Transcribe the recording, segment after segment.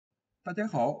大家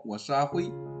好，我是阿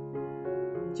辉。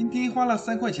今天花了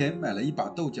3块钱买了一把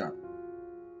豆角，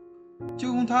就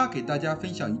用它给大家分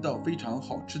享一道非常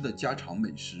好吃的家常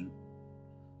美食。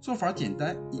做法简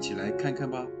单，一起来看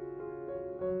看吧。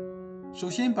首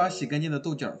先把洗干净的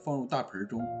豆角放入大盆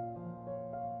中，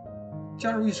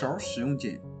加入1勺食用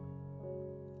碱，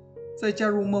再加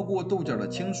入没过豆角的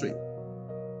清水，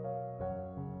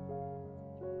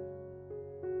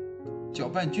搅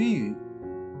拌均匀，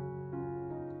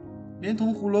连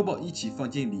同胡萝卜一起放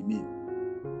进里面，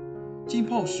浸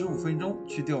泡15分钟，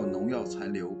去掉农药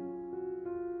残留。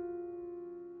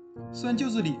蒜臼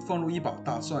子里放入一把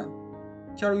大蒜，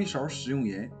加入1勺食用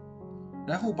盐，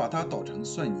然后把它捣成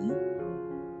蒜泥。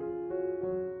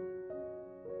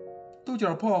豆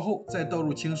角泡好后，再倒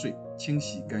入清水清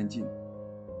洗干净。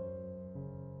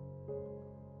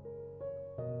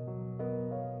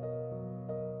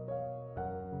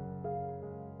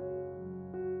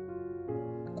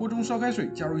锅中烧开水，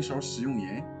加入1勺食用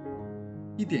盐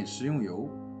，1点食用油，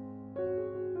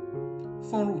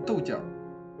放入豆角，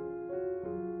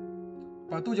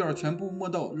把豆角全部没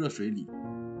到热水里，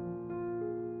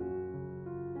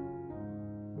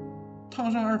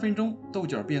烫上2分钟，豆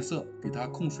角变色，给它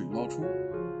控水捞出，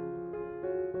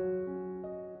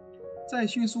再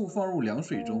迅速放入凉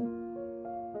水中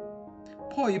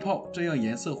泡一泡，这样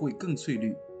颜色会更翠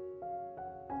绿。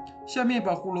下面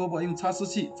把胡萝卜用擦丝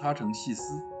器擦成细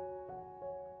丝，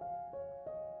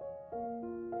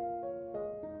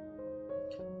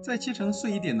再切成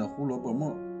碎一点的胡萝卜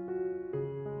末，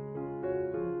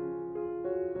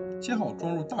切好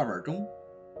装入大碗中。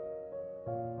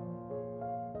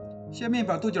下面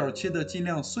把豆角切得尽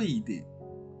量碎一点，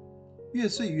越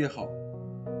碎越好。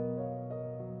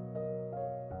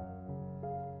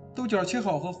豆角切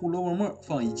好和胡萝卜末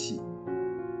放一起，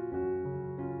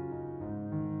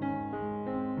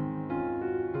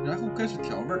然后开始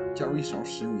调味，加入1勺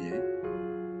食用盐、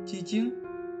鸡精、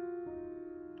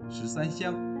13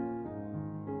香、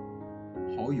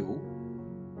蚝油，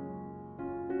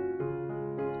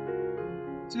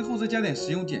最后再加点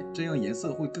食用碱，这样颜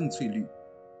色会更翠绿。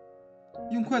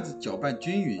用筷子搅拌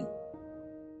均匀，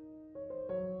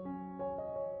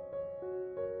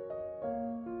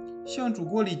向煮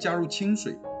锅里加入清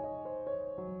水，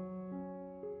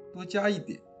多加一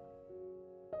点，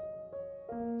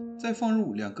再放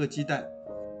入2个鸡蛋，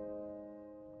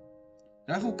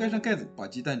然后盖上盖子把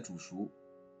鸡蛋煮熟。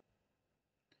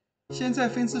现在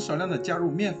分次少量的加入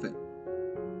面粉，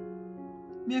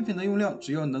面粉的用量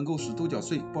只要能够使豆角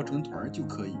碎爆成团就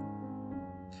可以，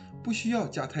不需要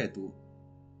加太多。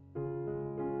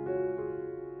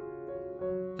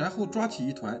然后抓起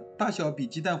一团，大小比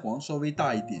鸡蛋黄稍微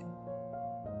大一点，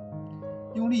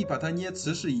用力把它捏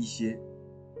瓷实一些，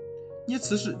捏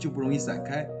瓷实就不容易散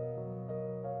开。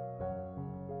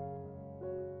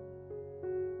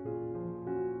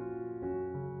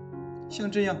像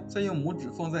这样，再用拇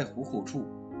指放在虎口处，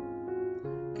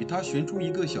给它旋出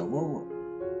一个小窝窝，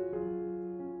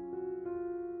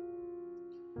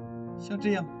像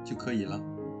这样就可以了，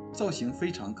造型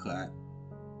非常可爱。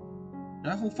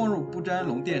然后放入不粘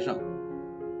笼垫上，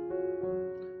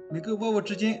每个窝窝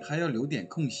之间还要留点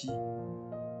空隙。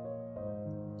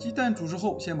鸡蛋煮熟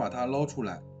后，先把它捞出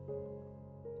来，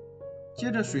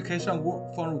接着水开上锅，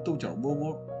放入豆角窝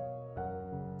窝，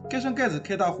盖上盖子，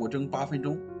开大火蒸8分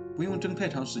钟，不用蒸太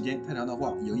长时间，太长的话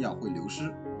营养会流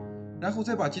失。然后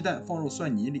再把鸡蛋放入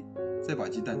蒜泥里，再把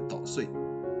鸡蛋捣碎，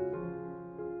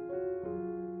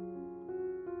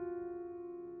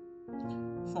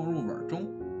放入碗中。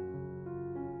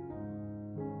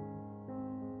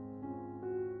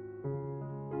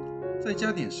再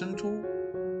加点生抽、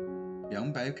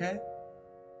凉白开、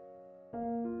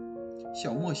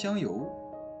小磨香油，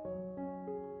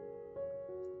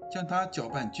将它搅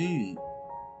拌均匀。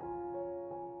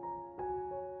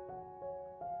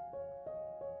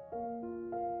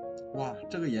哇，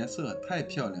这个颜色太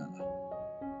漂亮了，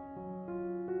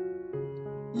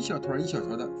一小团一小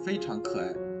团的，非常可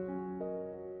爱。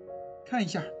看一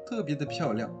下，特别的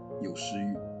漂亮，有食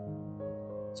欲。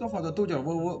做好的豆角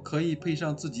窝窝可以配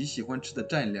上自己喜欢吃的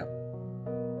蘸料，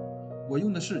我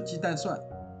用的是鸡蛋蒜，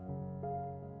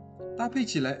搭配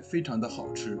起来非常的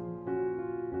好吃。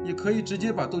也可以直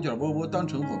接把豆角窝窝当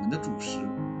成我们的主食，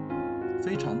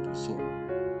非常不错。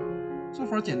做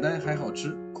法简单还好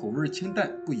吃，口味清淡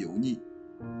不油腻。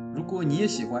如果你也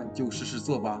喜欢，就试试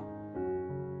做吧。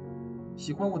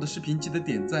喜欢我的视频记得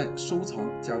点赞、收藏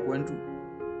加关注，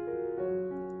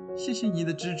谢谢你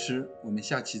的支持，我们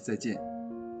下期再见。